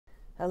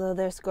Hello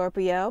there,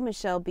 Scorpio.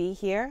 Michele B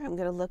here. I'm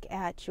going to look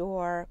at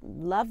your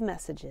love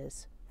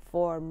messages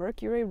for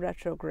Mercury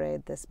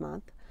Retrograde this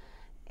month,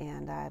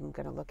 and I'm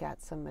going to look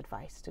at some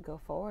advice to go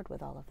forward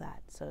with all of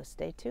that. So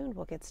stay tuned.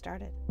 We'll get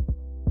started.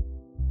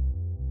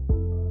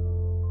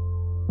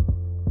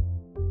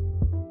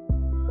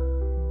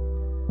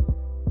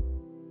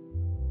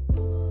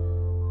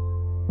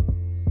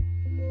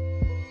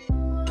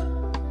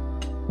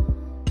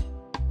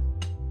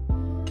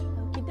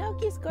 Okie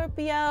dokie,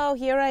 Scorpio.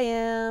 Here I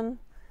am,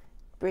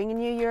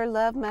 bringing you your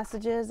love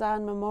messages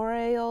on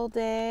Memorial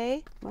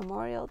Day,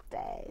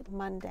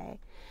 Monday.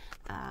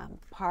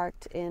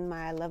 Parked in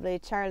my lovely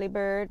Charlie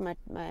Bird, my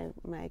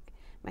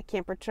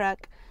camper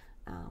truck,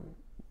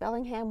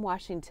 Bellingham,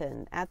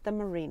 Washington, at the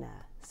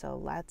marina.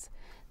 So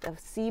the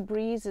sea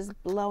breeze is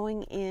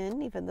blowing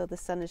in, even though the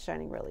sun is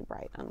shining really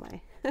bright on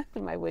my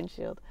my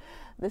windshield.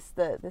 The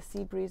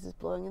sea breeze is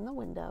blowing in the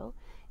window,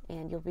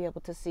 and you'll be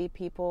able to see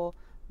people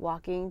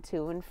walking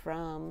to and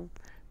from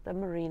the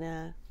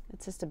marina.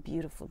 It's just a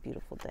beautiful,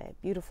 beautiful day,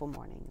 beautiful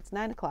morning. It's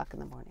 9 o'clock in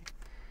the morning.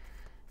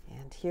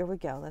 And here we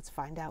go. Let's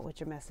find out what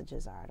your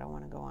messages are. I don't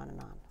want to go on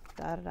and on.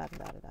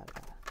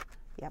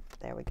 Yep,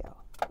 there we go.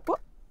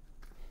 Whoop.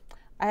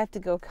 I have to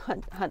go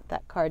hunt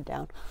that card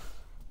down.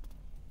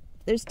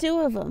 There's two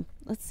of them.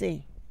 Let's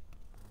see.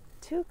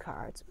 Two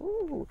cards.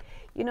 Ooh.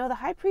 You know, the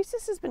High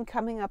Priestess has been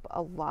coming up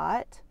a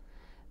lot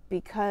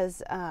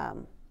because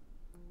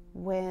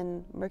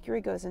when Mercury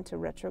goes into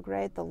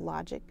retrograde, the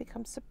logic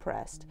becomes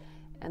suppressed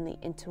and the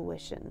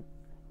intuition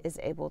is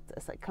able to,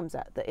 it's like comes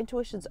out. The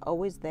intuition's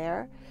always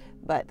there,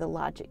 but the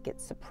logic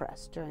gets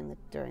suppressed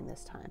during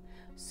this time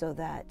so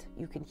that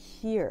you can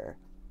hear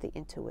the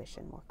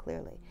intuition more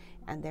clearly.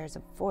 And there's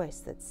a voice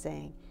that's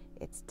saying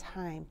it's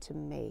time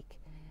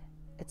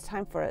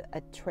for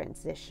a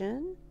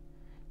transition,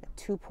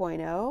 a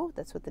 2.0.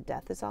 That's what the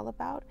death is all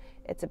about.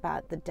 It's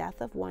about the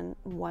death of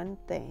one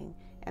thing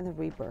and the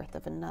rebirth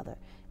of another.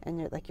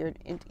 And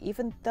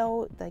even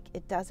though like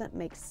it doesn't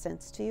make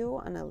sense to you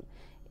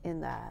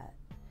in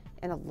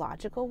a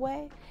logical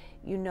way,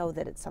 you know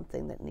that it's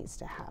something that needs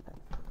to happen.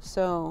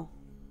 So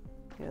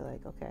you're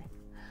like, okay,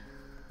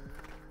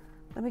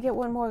 let me get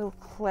one more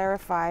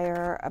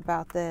clarifier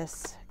about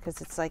this,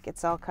 because it's like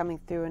it's all coming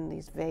through in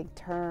these vague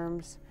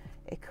terms.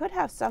 It could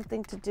have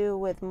something to do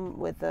with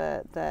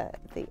the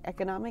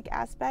economic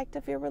aspect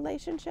of your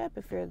relationship,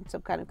 if you're in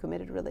some kind of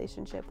committed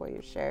relationship where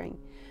you're sharing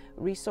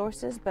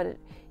resources, but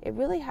it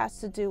really has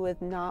to do with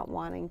not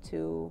wanting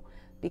to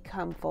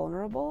become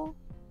vulnerable.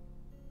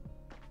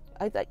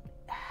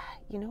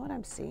 You know what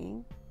I'm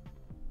seeing?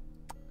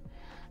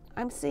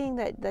 I'm seeing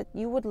that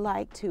you would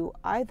like to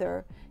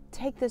either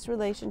take this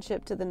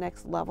relationship to the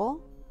next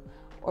level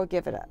or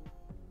give it up,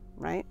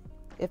 right?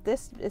 If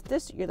this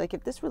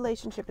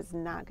relationship is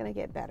not going to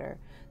get better,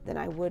 then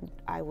I would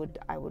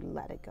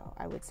let it go.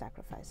 I would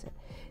sacrifice it.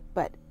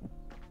 But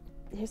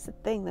here's the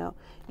thing, though: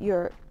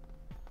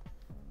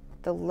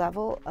 the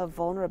level of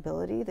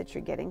vulnerability that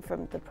you're getting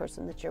from the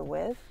person that you're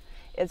with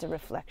is a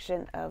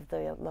reflection of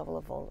the level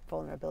of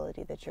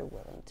vulnerability that you're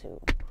willing to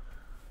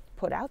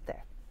put out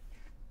there.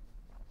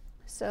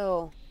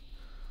 So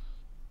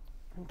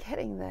I'm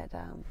getting that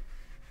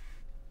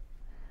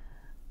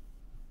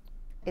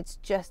it's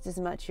just as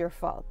much your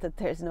fault that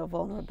there's no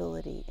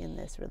vulnerability in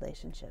this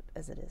relationship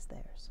as it is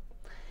theirs.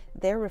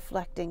 They're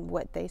reflecting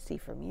what they see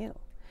from you.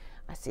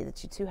 I see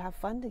that you two have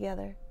fun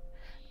together.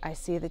 I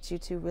see that you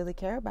two really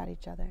care about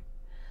each other.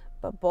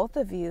 But both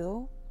of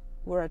you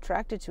were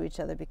attracted to each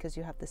other because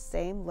you have the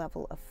same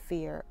level of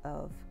fear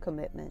of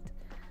commitment,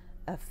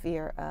 a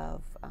fear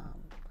of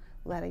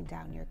letting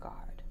down your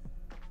guard.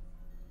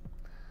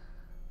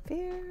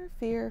 Fear,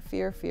 fear,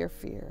 fear, fear,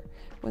 fear.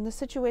 When the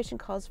situation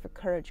calls for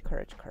courage,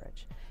 courage,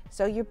 courage.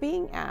 So you're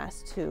being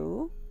asked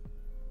to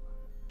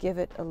give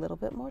it a little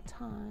bit more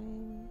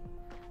time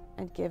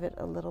and give it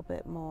a little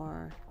bit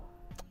more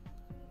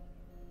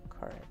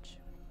courage.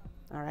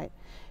 All right.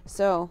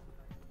 So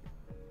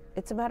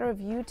it's a matter of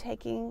you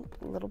taking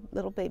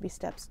little baby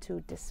steps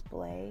to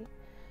display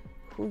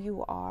who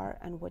you are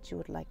and what you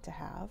would like to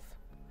have.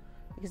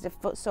 Because if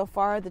so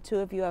far the two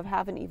of you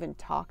haven't even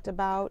talked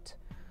about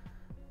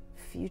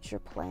future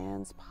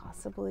plans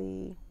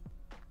possibly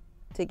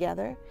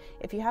together,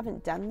 if you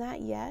haven't done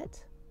that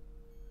yet,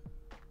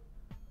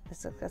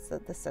 that's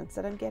the sense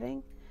that I'm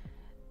getting,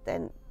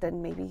 then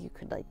maybe you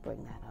could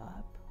bring that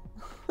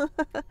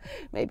up.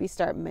 Maybe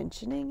start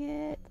mentioning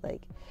it.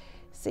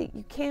 See,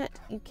 you can't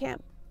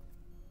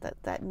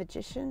that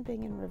magician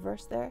being in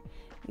reverse there,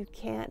 you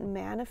can't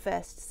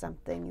manifest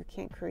something, you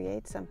can't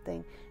create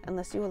something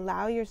unless you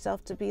allow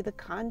yourself to be the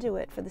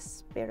conduit for the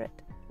spirit,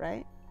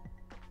 right?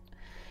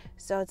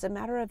 So it's a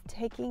matter of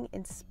taking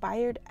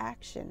inspired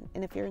action.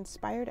 And if your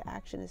inspired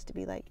action is to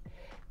be like,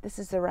 this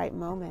is the right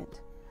moment,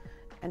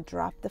 and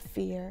drop the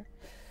fear,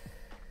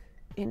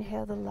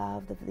 inhale the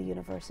love of the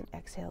universe and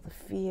exhale the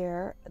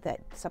fear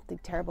that something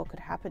terrible could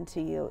happen to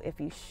you if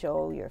you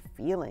show your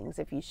feelings,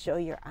 if you show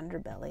your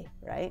underbelly,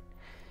 right?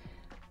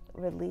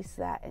 Release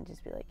that and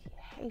just be like,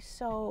 hey,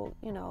 so,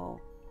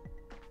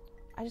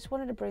 I just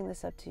wanted to bring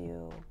this up to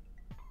you.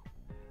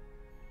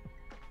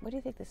 What do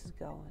you think this is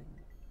going?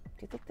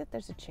 Do you think that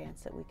there's a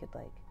chance that we could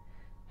like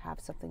have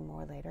something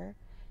more later?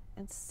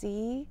 And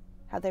see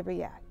how they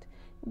react.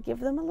 Give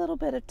them a little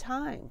bit of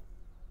time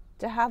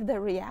to have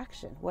their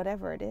reaction,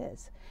 whatever it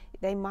is.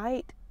 They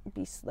might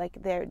be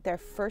like their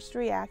first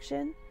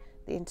reaction,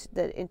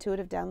 the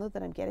intuitive download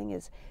that I'm getting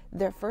is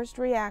their first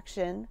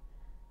reaction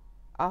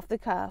off the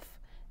cuff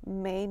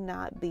may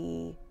not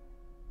be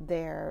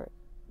their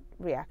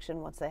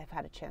reaction once they have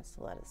had a chance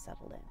to let it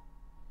settle in.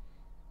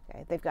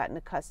 Okay, they've gotten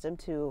accustomed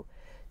to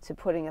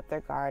putting up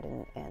their guard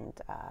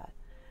and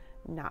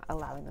not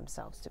allowing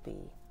themselves to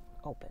be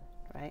open,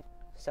 right?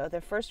 So if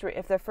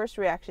their first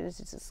reaction is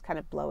to just kind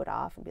of blow it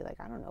off and be like,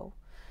 I don't know,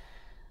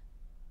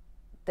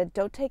 then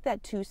don't take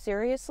that too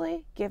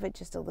seriously. Give it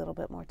just a little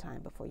bit more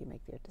time before you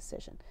make your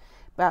decision.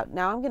 But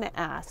now I'm going to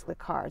ask the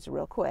cards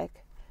real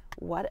quick,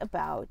 what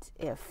about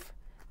if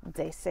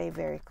they say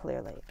very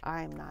clearly,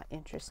 I'm not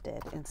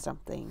interested in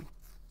something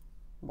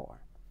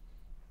more?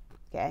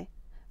 Okay?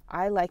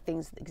 I like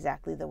things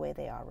exactly the way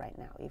they are right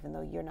now, even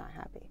though you're not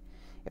happy.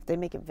 If they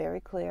make it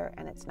very clear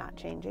and it's not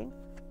changing.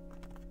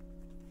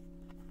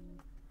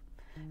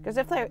 Because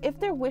if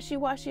they're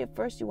wishy-washy at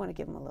first, you want to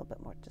give them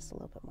just a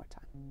little bit more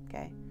time,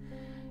 okay?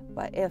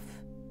 But if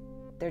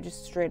they're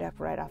just straight up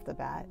right off the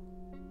bat,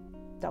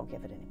 don't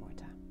give it any more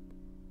time.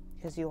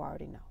 Because you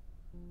already know.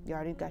 You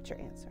already got your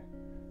answer,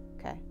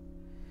 okay?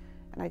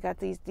 And I got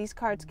these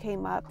cards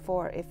came up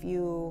for if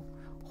you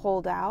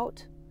hold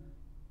out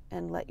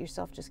and let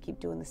yourself just keep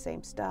doing the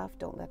same stuff,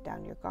 don't let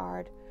down your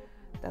guard.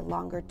 The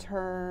longer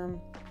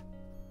term,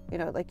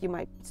 like you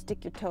might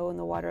stick your toe in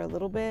the water a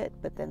little bit,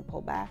 but then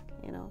pull back,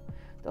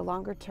 The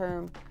longer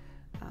term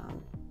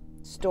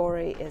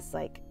story is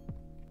like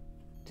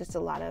just a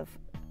lot of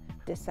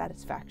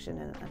dissatisfaction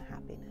and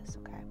unhappiness,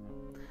 okay?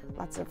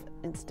 Lots of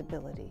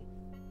instability,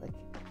 like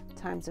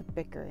times of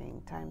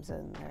bickering, times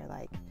when they're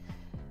like,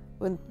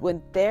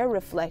 when their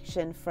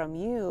reflection from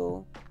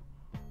you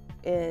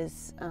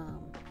is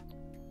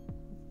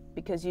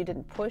because you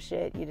didn't push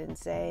it, you didn't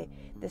say,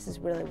 this is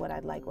really what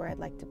I'd like, where I'd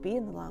like to be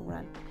in the long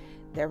run.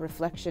 Their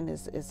reflection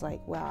is like,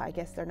 well, I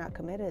guess they're not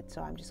committed,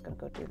 so I'm just going to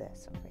go do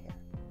this over here.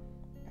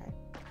 Okay?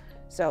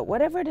 So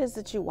whatever it is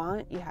that you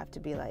want, you have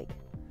to be like,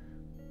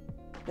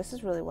 this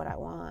is really what I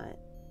want,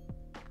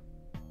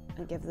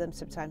 and give them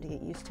some time to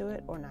get used to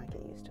it or not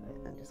get used to it,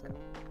 and just go,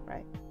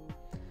 right?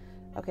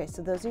 Okay,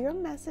 so those are your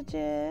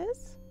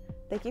messages.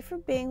 Thank you for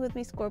being with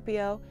me,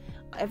 Scorpio.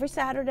 Every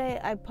Saturday,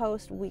 I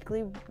post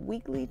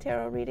weekly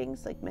tarot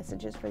readings, like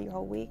messages for your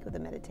whole week with a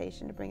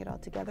meditation to bring it all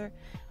together.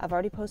 I've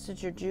already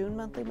posted your June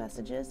monthly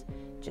messages.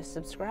 Just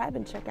subscribe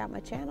and check out my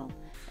channel,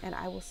 and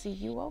I will see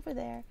you over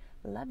there.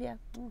 Love ya.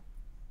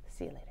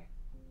 See you later.